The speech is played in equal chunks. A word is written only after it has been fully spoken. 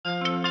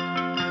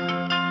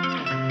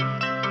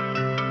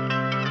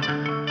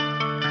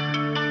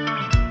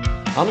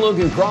I'm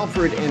Logan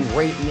Crawford, and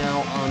right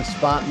now on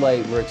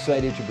Spotlight, we're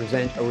excited to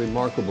present a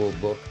remarkable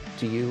book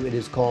to you. It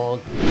is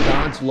called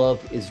God's Love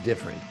is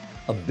Different,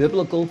 a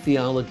Biblical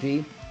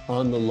Theology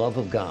on the Love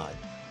of God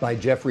by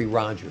Jeffrey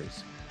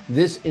Rogers.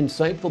 This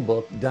insightful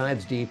book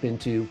dives deep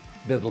into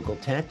biblical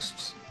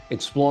texts,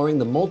 exploring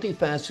the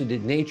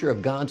multifaceted nature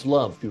of God's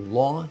love through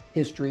law,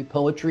 history,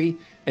 poetry,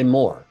 and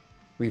more,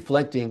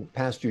 reflecting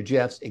Pastor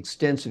Jeff's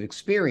extensive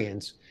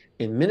experience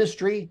in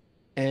ministry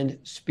and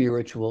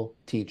spiritual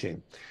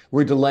teaching.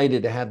 We're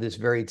delighted to have this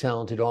very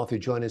talented author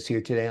join us here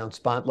today on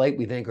Spotlight.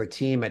 We thank our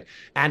team at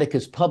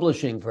Atticus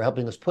Publishing for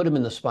helping us put him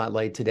in the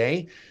spotlight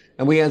today.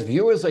 And we ask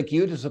viewers like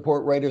you to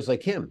support writers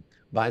like him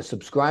by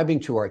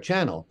subscribing to our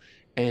channel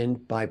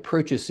and by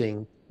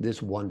purchasing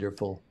this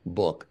wonderful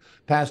book.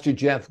 Pastor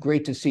Jeff,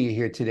 great to see you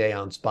here today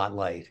on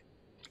Spotlight.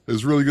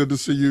 It's really good to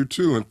see you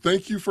too, and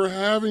thank you for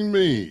having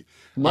me.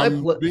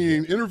 I'm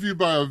being interviewed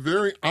by a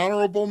very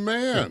honorable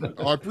man.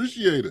 I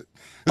appreciate it.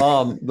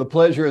 The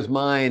pleasure is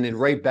mine, and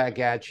right back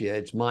at you.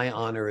 It's my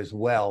honor as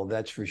well,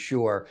 that's for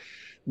sure.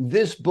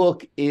 This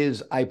book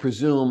is, I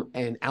presume,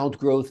 an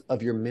outgrowth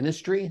of your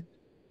ministry?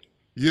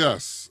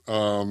 Yes.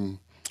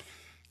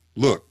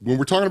 Look, when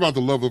we're talking about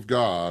the love of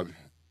God,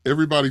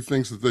 everybody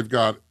thinks that they've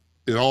got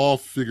it all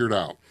figured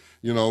out.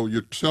 You know,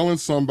 you're telling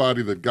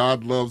somebody that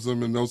God loves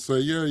them and they'll say,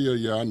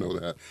 yeah, I know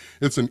that.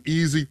 It's an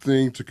easy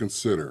thing to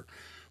consider.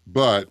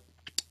 But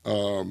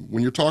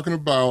when you're talking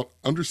about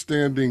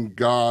understanding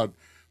God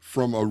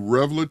from a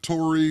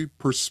revelatory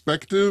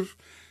perspective,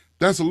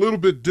 that's a little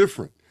bit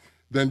different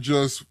than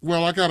just,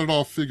 well, I got it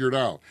all figured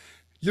out.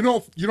 You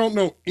don't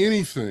know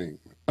anything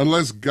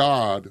unless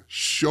God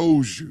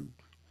shows you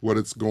what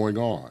is going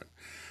on.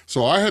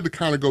 So I had to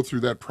kind of go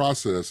through that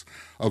process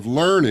of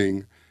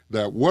learning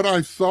that what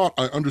I thought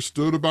I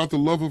understood about the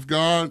love of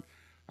God,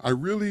 I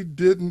really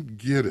didn't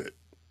get it.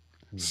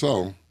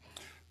 So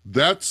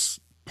that's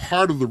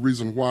part of the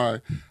reason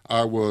why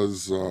I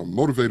was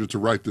motivated to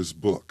write this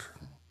book.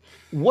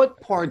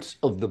 What parts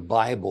of the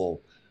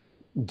Bible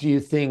do you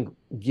think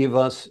give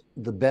us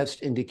the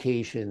best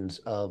indications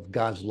of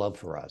God's love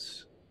for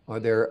us? Are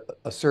there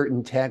a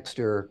certain text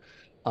or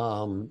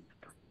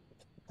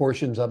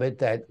portions of it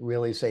that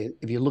really say,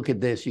 if you look at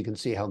this, you can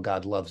see how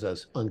God loves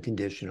us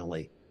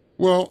unconditionally?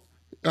 Well,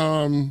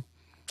 I'll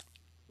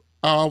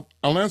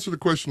answer the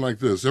question like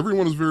this.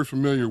 Everyone is very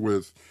familiar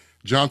with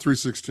John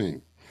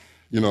 3:16.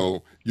 You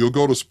know, you'll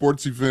go to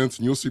sports events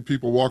and you'll see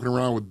people walking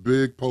around with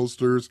big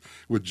posters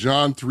with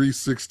John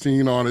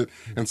 3:16 on it.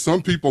 And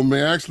some people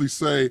may actually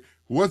say,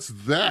 what's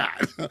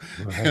that?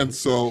 Right. And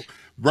so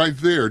right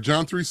there,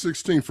 John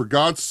 3:16, for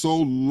God so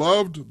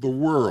loved the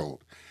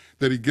world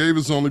that he gave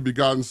his only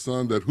begotten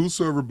son, that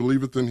whosoever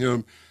believeth in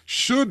him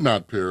should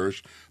not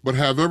perish, but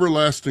have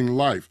everlasting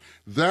life.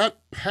 That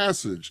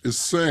passage is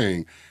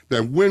saying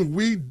that when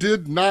we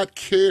did not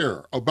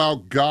care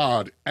about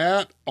God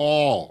at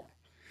all,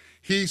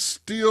 he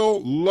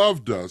still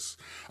loved us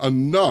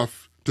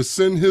enough to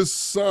send his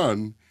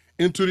son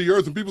into the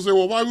earth. And people say,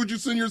 well, why would you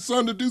send your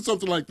son to do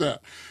something like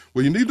that?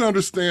 Well, you need to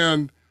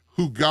understand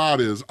who God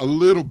is a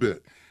little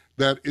bit,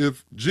 that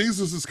if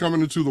Jesus is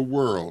coming into the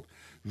world,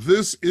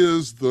 this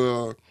is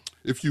the,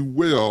 if you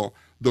will,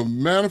 the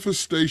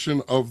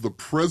manifestation of the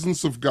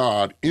presence of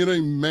God in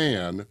a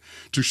man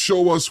to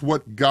show us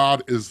what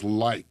God is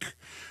like.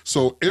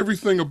 So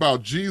everything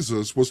about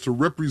Jesus was to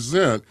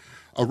represent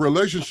a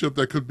relationship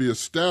that could be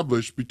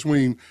established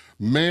between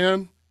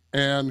man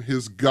and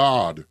his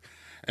God.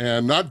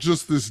 And not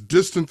just this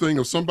distant thing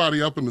of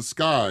somebody up in the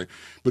sky,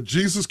 but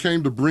Jesus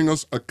came to bring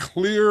us a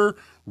clear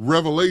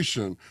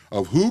revelation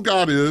of who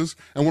God is.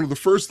 And one of the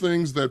first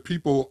things that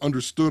people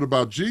understood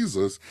about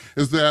Jesus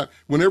is that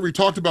whenever he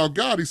talked about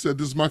God, he said,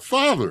 this is my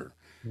Father.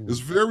 It's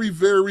very,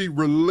 very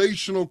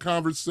relational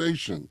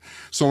conversation.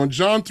 So in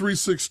John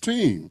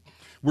 3:16,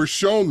 we're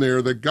shown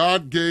there that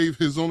God gave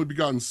his only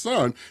begotten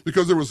son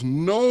because there was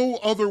no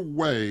other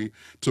way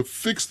to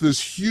fix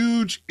this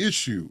huge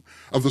issue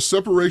of the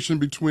separation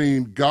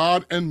between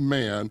God and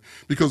man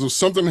because of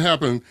something that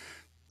happened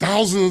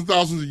thousands and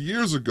thousands of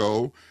years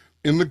ago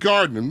in the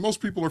garden. And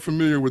most people are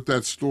familiar with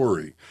that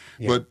story.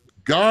 Yeah. But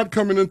God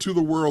coming into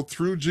the world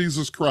through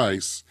Jesus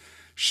Christ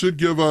should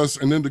give us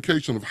an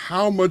indication of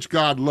how much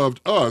God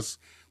loved us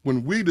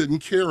when we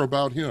didn't care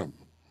about him.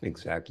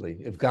 Exactly.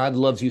 If God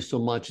loves you so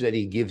much that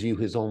he gives you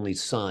his only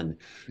son,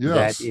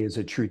 yes, that is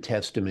a true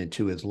testament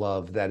to his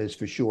love. That is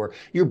for sure.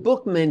 Your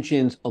book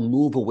mentions a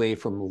move away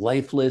from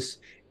lifeless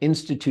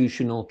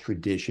institutional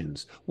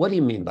traditions. What do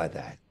you mean by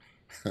that?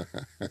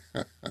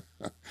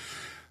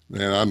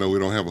 Man, I know we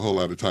don't have a whole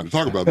lot of time to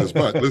talk about this,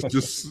 but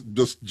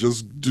let's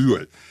just do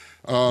it.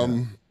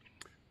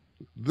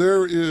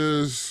 There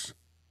is,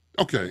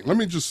 okay, let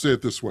me just say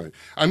it this way.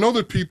 I know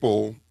that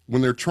people,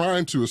 when they're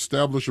trying to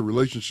establish a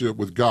relationship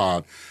with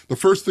God, the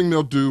first thing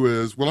they'll do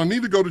is, well, I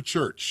need to go to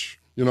church.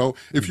 You know,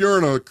 if you're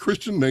in a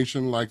Christian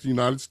nation like the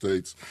United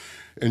States,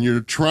 and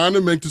you're trying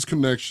to make this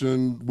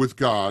connection with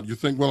God. You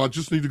think, well, I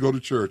just need to go to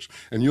church.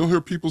 And you'll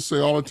hear people say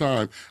all the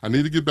time, I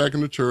need to get back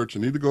into church. I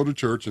need to go to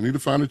church. I need to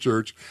find a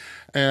church.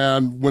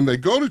 And when they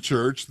go to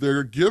church,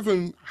 they're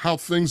given how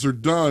things are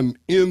done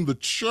in the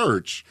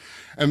church.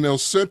 And they'll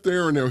sit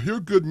there and they'll hear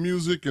good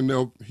music and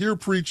they'll hear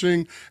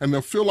preaching and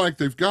they'll feel like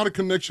they've got a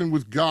connection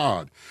with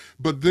God.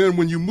 But then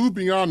when you move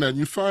beyond that and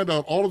you find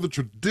out all of the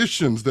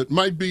traditions that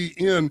might be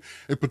in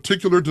a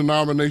particular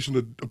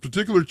denomination, a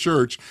particular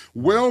church,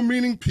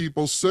 well-meaning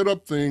people set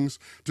up things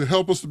to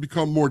help us to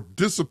become more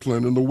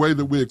disciplined in the way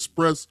that we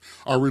express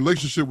our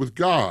relationship with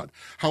God.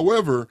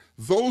 However,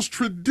 those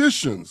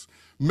traditions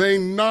may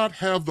not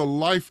have the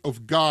life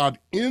of God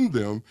in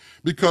them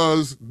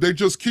because they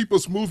just keep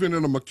us moving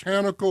in a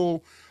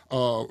mechanical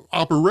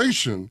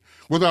operation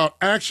without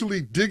actually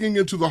digging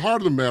into the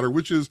heart of the matter,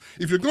 which is,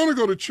 if you're going to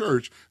go to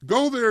church,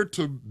 go there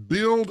to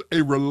build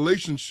a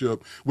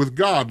relationship with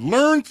God.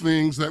 Learn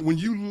things that when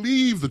you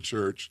leave the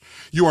church,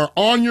 you are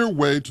on your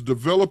way to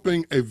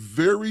developing a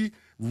very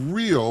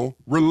real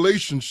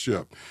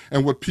relationship.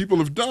 And what people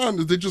have done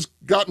is they've just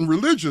gotten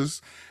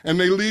religious and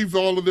they leave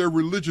all of their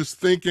religious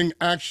thinking,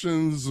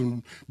 actions,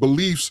 and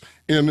beliefs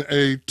in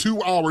a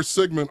 2-hour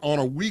segment on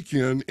a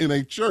weekend in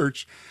a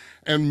church.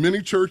 And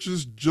many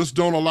churches just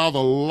don't allow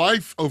the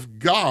life of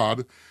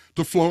God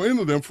to flow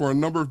into them for a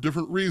number of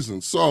different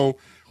reasons. So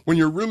when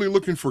you're really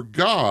looking for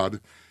God,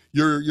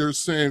 you're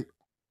saying,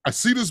 I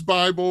see this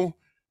Bible,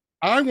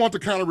 I want the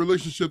kind of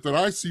relationship that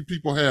I see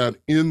people had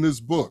in this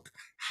book.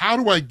 How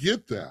do I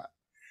get that?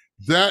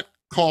 That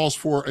calls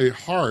for a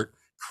heart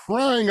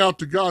crying out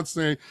to God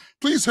saying,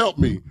 please help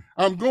me.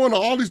 I'm going to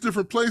all these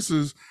different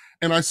places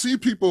and I see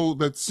people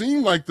that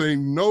seem like they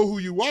know who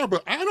you are,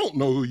 but I don't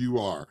know who you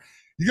are.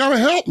 You got to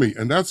help me.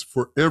 And that's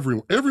for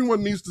everyone.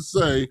 Everyone needs to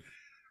say,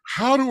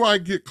 how do I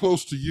get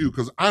close to you?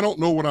 Because I don't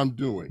know what I'm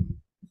doing.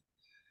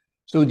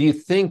 So do you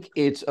think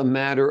it's a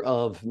matter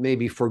of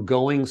maybe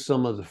forgoing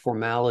some of the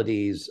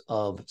formalities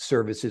of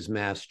services,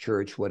 mass,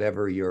 church,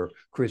 whatever your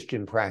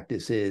Christian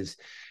practice is,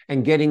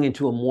 and getting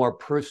into a more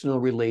personal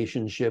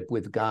relationship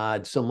with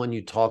God, someone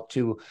you talk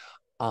to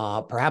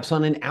perhaps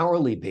on an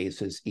hourly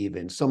basis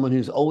even, someone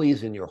who's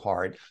always in your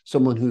heart,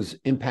 someone who's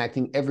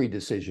impacting every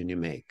decision you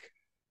make?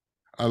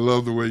 I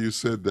love the way you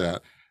said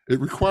that. It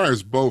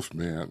requires both,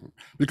 man.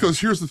 Because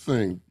here's the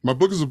thing. My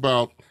book is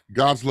about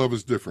God's love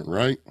is different,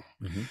 right?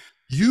 Mm-hmm.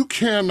 You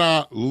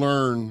cannot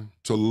learn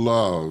to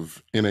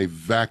love in a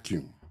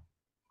vacuum.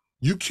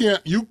 You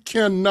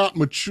cannot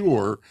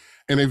mature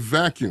in a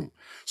vacuum.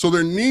 So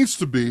there needs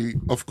to be,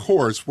 of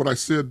course, what I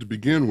said to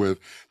begin with,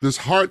 this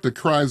heart that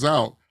cries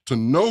out to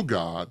know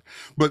God,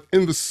 but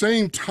in the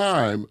same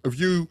time of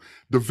you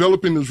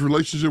developing this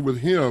relationship with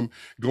him,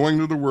 going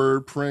to the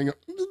word, praying,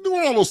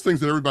 doing all those things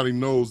that everybody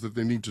knows that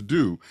they need to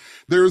do,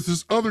 there is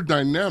this other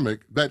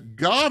dynamic that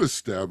God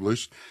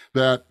established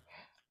that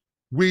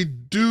we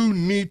do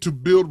need to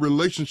build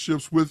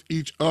relationships with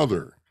each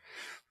other.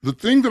 The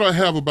thing that I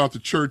have about the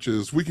church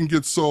is we can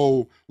get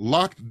so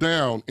locked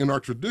down in our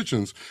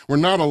traditions, we're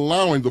not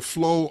allowing the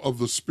flow of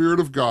the Spirit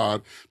of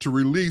God to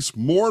release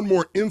more and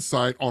more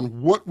insight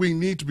on what we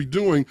need to be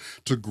doing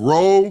to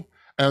grow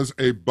as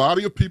a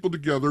body of people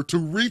together to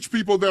reach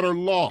people that are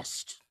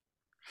lost.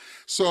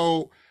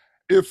 So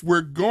if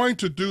we're going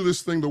to do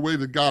this thing the way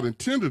that God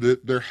intended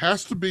it, there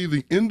has to be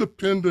the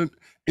independent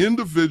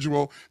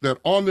individual that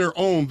on their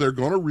own, they're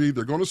going to read,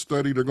 they're going to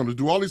study, they're going to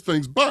do all these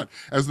things. But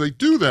as they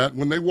do that,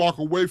 when they walk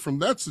away from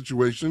that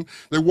situation,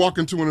 they walk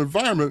into an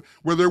environment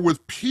where they're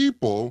with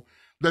people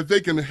that they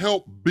can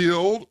help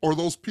build, or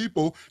those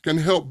people can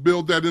help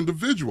build that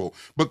individual.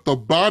 But the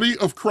body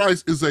of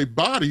Christ is a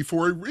body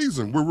for a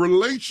reason. We're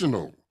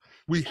relational.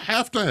 We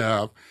have to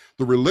have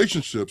the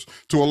relationships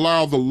to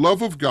allow the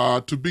love of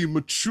God to be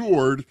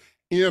matured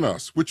in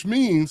us, which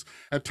means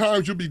at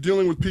times you'll be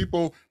dealing with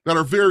people that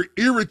are very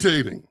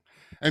irritating,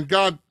 and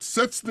God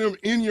sets them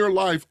in your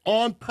life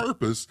on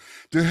purpose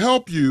to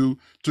help you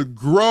to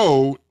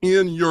grow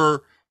in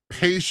your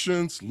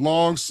patience,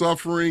 long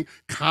suffering,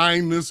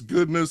 kindness,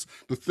 goodness,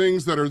 the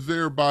things that are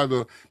there by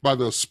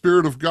the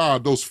Spirit of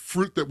God, those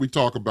fruit that we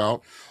talk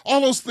about.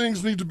 All those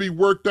things need to be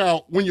worked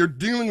out when you're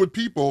dealing with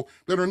people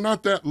that are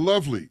not that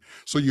lovely.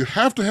 So you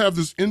have to have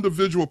this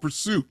individual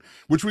pursuit,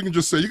 which we can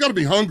just say, you got to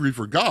be hungry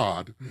for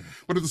God,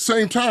 but at the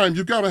same time,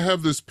 you've got to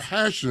have this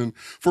passion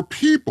for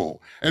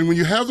people. And when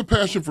you have the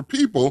passion for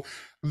people,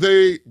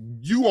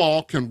 you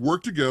all can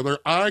work together.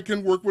 I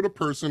can work with a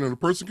person and a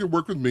person can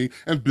work with me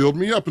and build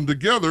me up. And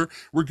together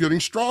we're getting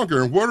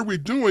stronger. And what are we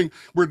doing?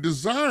 We're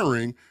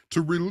desiring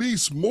to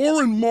release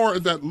more and more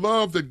of that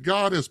love that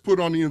God has put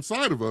on the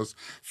inside of us,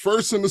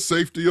 first in the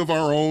safety of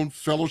our own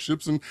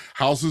fellowships and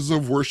houses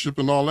of worship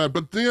and all that.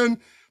 But then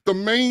the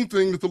main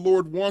thing that the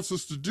Lord wants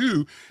us to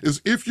do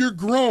is, if you're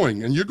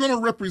growing and you're going to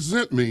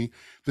represent me,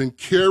 then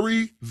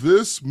carry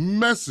this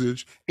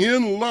message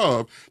in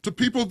love to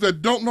people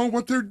that don't know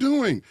what they're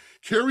doing.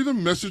 Carry the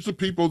message to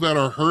people that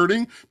are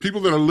hurting, people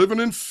that are living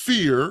in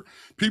fear,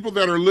 people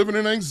that are living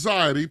in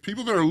anxiety,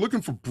 people that are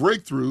looking for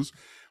breakthroughs.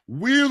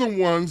 We're the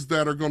ones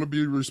that are going to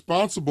be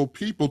responsible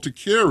people to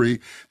carry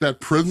that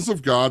presence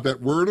of God,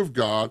 that word of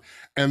God,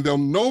 and they'll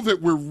know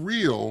that we're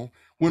real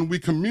when we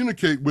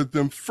communicate with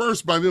them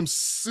first by them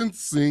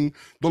sensing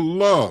the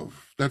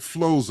love that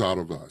flows out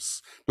of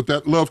us. But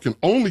that love can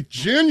only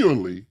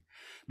genuinely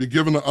be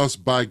given to us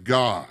by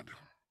God.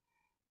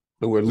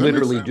 But we're Does that make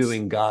literally sense?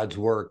 doing God's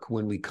work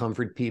when we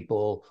comfort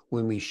people,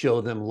 when we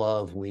show them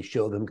love, when we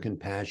show them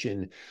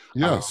compassion.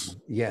 Yes,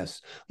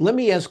 Yes. Let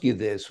me ask you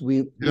this.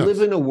 We live yes.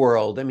 in a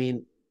world, I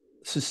mean,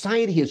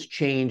 society has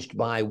changed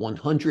by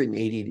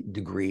 180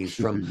 degrees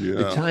from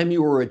the Yeah, time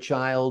you were a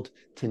child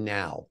to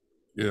now.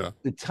 yeah,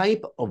 The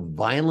type of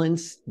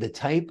violence, the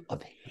type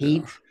of yeah,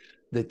 hate,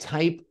 the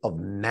type of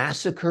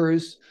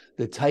massacres,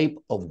 the type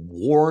of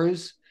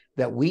wars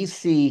that we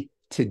see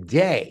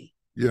today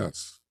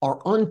yes. are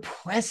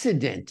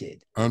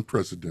unprecedented.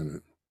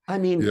 Unprecedented. I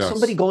mean,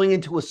 somebody Yes, going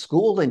into a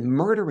school and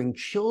murdering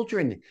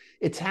children.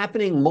 It's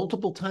happening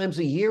multiple times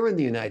a year in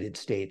the United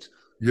States.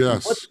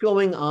 What's yes.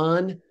 going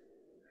on?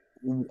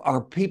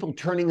 Are people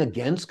turning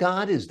against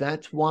God? Is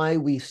that why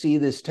we see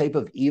this type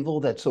of evil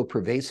that's so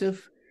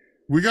pervasive?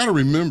 We got to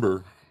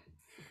remember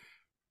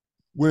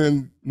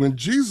when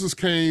Jesus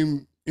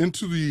came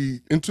into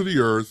the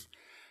earth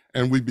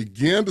and we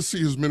began to see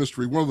his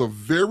ministry, one of the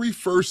very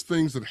first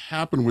things that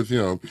happened with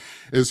him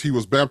is he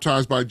was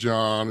baptized by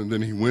John, and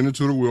then he went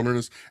into the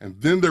wilderness,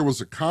 and then there was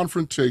a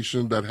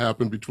confrontation that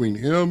happened between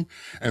him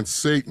and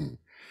Satan.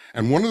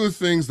 And one of the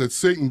things that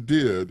Satan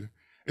did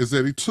is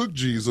that he took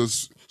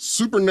Jesus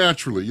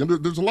supernaturally.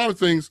 And there's a lot of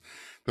things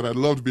that I'd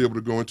love to be able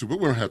to go into, but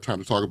we don't have time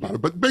to talk about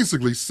it. But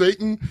basically,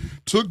 Satan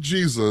took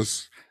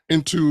Jesus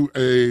into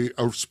a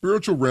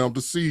spiritual realm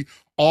to see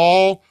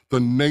all the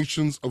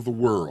nations of the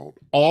world,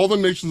 all the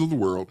nations of the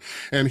world.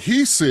 And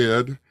he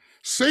said,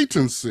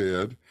 Satan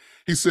said,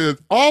 he said,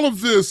 all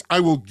of this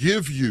I will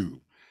give you.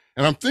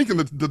 And I'm thinking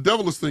that the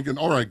devil is thinking,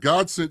 all right,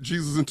 God sent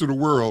Jesus into the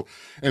world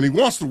and he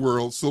wants the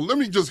world. So let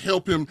me just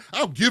help him.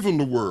 I'll give him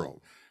the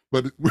world.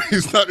 But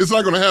it's not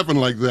going to happen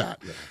like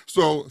that. Yeah.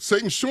 So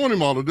Satan's showing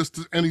him all of this.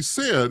 And he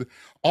said,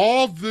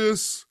 all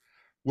this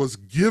was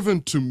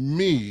given to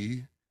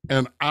me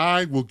and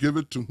I will give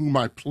it to whom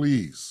I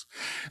please.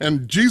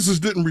 And Jesus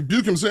didn't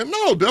rebuke him saying,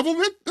 no, devil,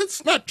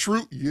 that's not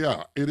true.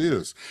 Yeah, it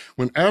is.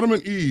 When Adam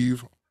and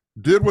Eve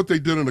did what they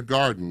did in the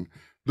garden,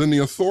 then the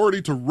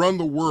authority to run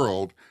the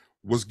world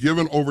was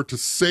given over to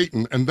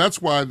Satan. And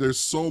that's why there's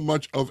so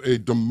much of a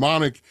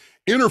demonic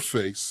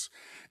interface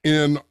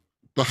in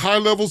the high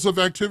levels of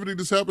activity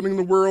that's happening in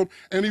the world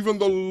and even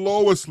the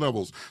lowest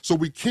levels. So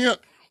we can't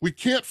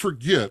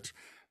forget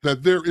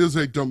that there is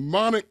a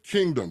demonic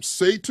kingdom.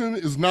 Satan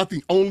is not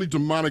the only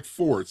demonic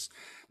force.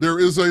 There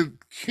is a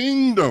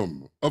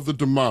kingdom of the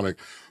demonic,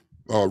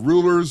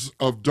 rulers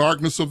of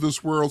darkness of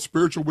this world,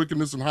 spiritual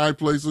wickedness in high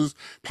places,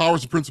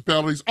 powers and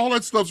principalities, all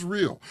that stuff's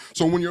real.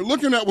 So when you're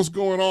looking at what's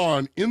going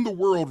on in the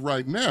world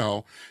right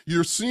now,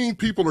 you're seeing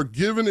people are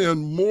giving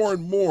in more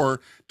and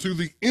more to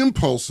the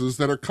impulses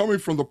that are coming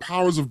from the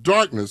powers of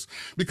darkness,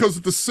 because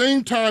at the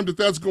same time that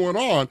that's going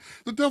on,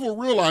 the devil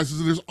realizes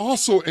that there's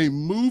also a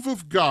move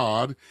of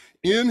God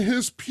in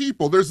his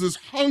people. There's this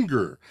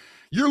hunger.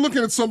 You're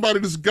looking at somebody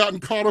that's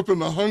gotten caught up in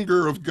the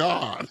hunger of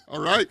God,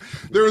 all right?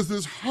 There is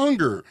this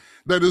hunger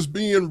that is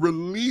being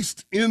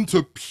released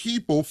into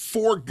people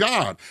for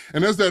God.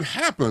 And as that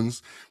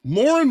happens,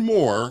 more and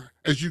more,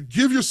 as you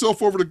give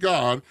yourself over to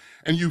God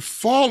and you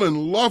fall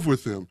in love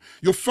with him,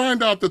 you'll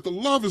find out that the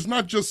love is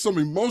not just some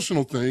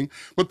emotional thing,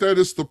 but that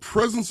it's the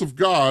presence of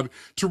God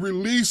to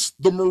release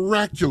the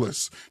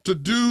miraculous, to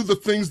do the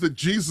things that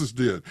Jesus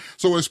did.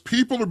 So as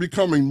people are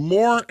becoming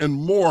more and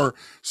more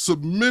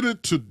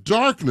submitted to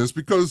darkness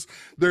because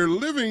they're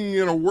living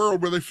in a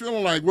world where they feel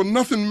like, well,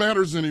 nothing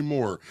matters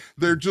anymore.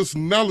 They're just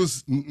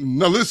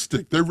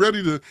nihilistic. They're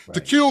ready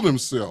to kill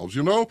themselves,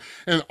 you know,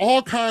 and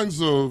all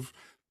kinds of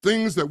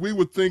things that we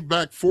would think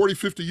back 40,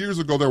 50 years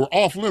ago that were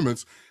off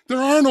limits. There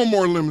are no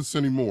more limits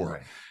anymore.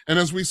 Right. And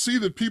as we see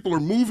that people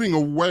are moving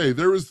away,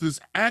 there is this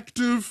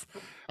active,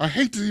 I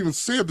hate to even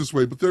say it this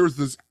way, but there is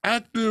this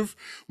active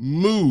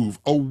move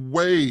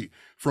away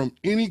from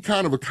any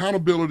kind of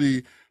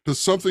accountability to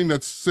something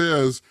that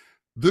says,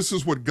 this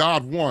is what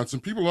God wants.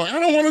 And people are like, I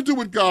don't want to do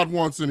what God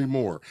wants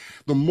anymore.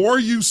 The more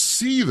you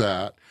see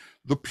that,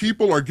 the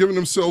people are giving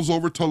themselves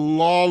over to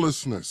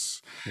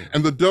lawlessness. Yeah.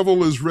 And the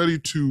devil is ready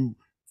to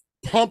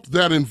pump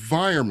that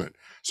environment.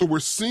 So we're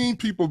seeing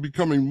people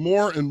becoming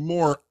more and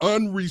more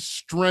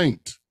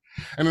unrestrained.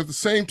 And at the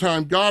same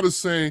time, God is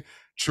saying,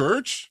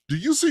 church, do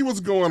you see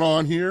what's going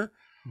on here?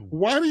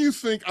 Why do you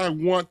think I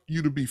want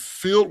you to be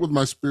filled with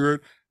my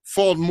spirit,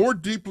 fall more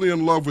deeply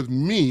in love with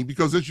me?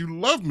 Because as you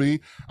love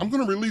me, I'm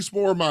going to release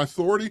more of my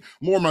authority,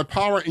 more of my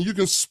power, and you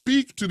can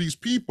speak to these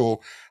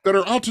people that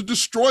are out to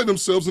destroy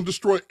themselves and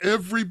destroy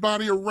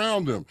everybody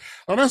around them.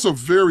 Now, that's a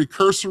very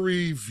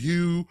cursory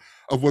view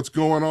of what's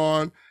going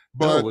on.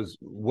 But it was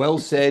well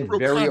said,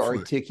 very conflict.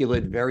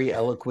 articulate, very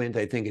eloquent.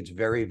 I think it's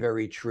very,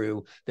 very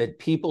true that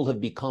people have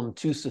become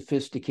too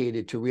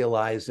sophisticated to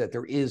realize that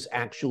there is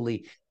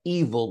actually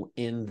evil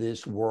in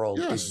this world.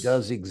 It Yes.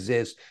 does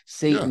exist.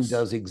 Satan Yes.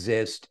 does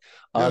exist.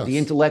 The Yes.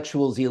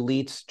 intellectuals, the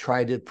elites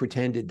try to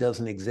pretend it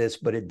doesn't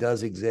exist, but it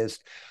does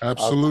exist. A quick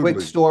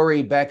Absolutely.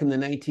 story, back in the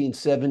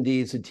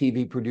 1970s, the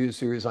TV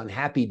producers on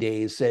Happy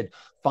Days said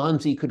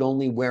Fonzie could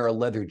only wear a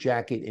leather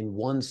jacket in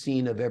one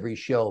scene of every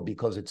show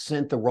because it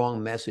sent the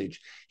wrong message.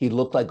 He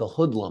looked like a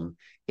hoodlum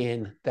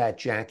in that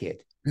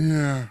jacket.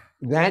 Yeah.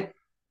 That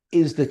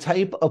is the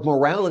type of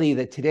morality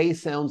that today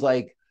sounds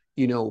like,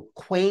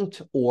 quaint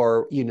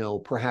or,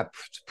 perhaps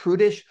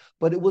prudish,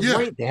 but it was Yeah.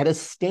 right. They had a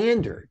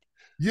standard,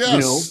 you know.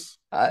 Yes.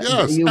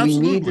 Yes. We need to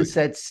Absolutely.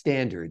 set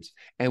standards,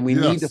 and we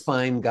need to Yes.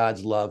 find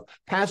God's love.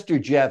 Pastor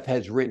Jeff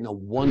has written a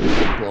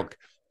wonderful book.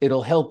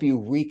 It'll help you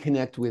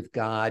reconnect with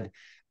God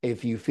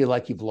if you feel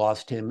like you've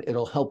lost him.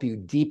 It'll help you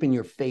deepen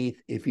your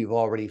faith if you've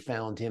already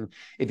found him.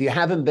 If you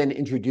haven't been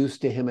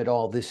introduced to him at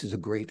all, this is a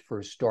great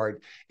first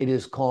start. It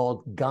is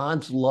called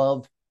God's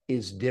Love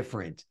is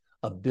Different,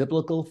 a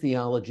biblical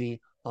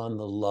theology on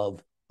the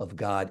love of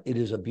God. It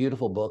is a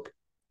beautiful book.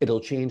 It'll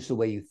change the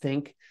way you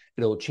think.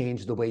 It'll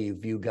change the way you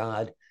view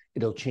God.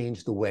 It'll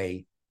change the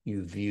way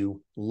you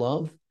view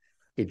love.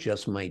 It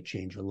just might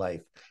change your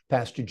life.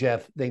 Pastor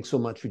Jeff, thanks so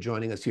much for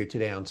joining us here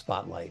today on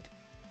Spotlight.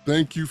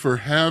 Thank you for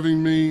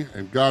having me,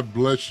 and God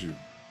bless you.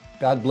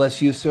 God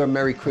bless you, sir.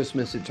 Merry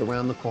Christmas. It's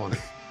around the corner.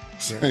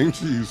 Same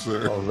to you,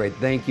 sir. All right.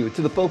 Thank you.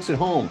 To the folks at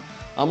home,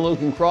 I'm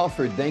Logan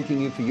Crawford,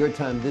 thanking you for your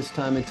time this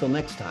time. Until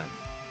next time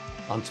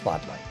on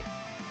Spotlight.